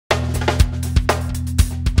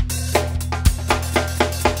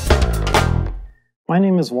My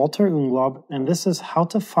name is Walter Unglaub, and this is how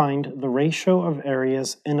to find the ratio of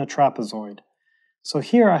areas in a trapezoid. So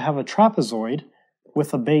here I have a trapezoid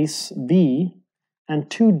with a base B and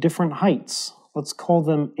two different heights. Let's call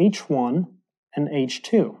them H1 and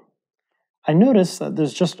H2. I notice that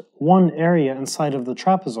there's just one area inside of the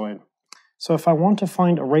trapezoid. So if I want to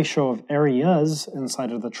find a ratio of areas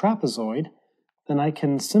inside of the trapezoid, then I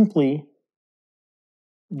can simply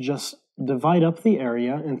just divide up the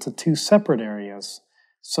area into two separate areas.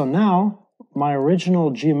 So now my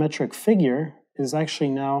original geometric figure is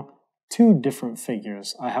actually now two different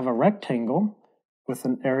figures. I have a rectangle with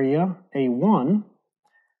an area A1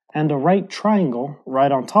 and a right triangle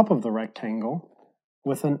right on top of the rectangle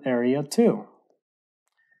with an area 2.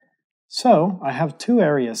 So I have two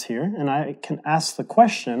areas here, and I can ask the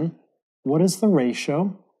question, what is the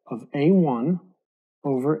ratio of A1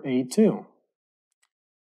 over A2?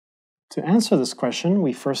 To answer this question,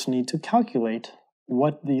 we first need to calculate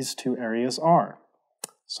what these two areas are.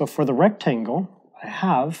 So for the rectangle, I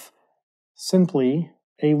have simply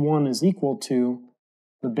A1 is equal to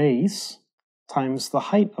the base times the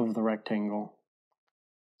height of the rectangle.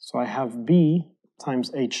 So I have B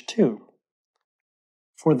times H2.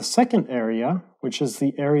 For the second area, which is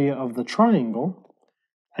the area of the triangle,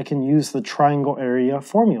 I can use the triangle area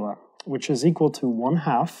formula, which is equal to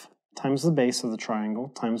 1/2 times the base of the triangle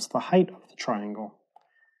times the height of the triangle.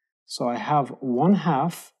 So I have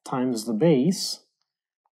 1/2 times the base.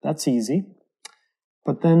 That's easy.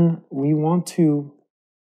 But then we want to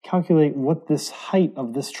calculate what this height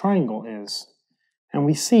of this triangle is. And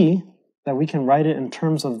we see that we can write it in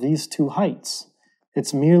terms of these two heights.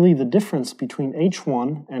 It's merely the difference between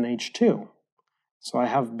H1 and H2. So I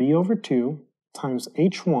have B over 2 times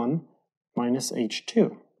H1 minus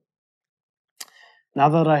H2. Now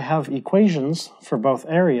that I have equations for both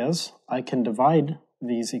areas, I can divide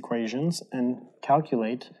these equations and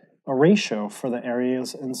calculate a ratio for the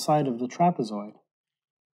areas inside of the trapezoid.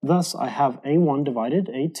 Thus, I have A1 divided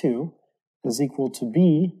A2 is equal to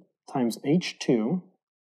B times H2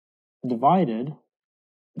 divided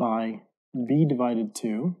by B divided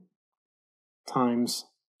 2 times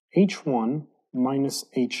H1 minus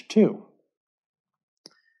H2.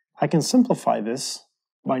 I can simplify this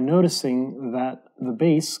by noticing that the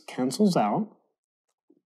base cancels out,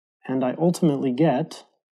 and I ultimately get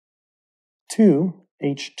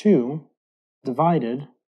 2H2 divided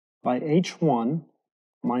by H1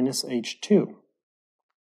 minus H2.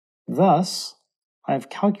 Thus, I have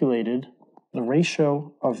calculated the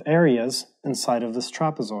ratio of areas inside of this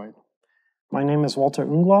trapezoid. My name is Walter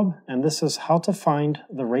Unglaub, and this is how to find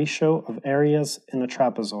the ratio of areas in a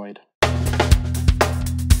trapezoid.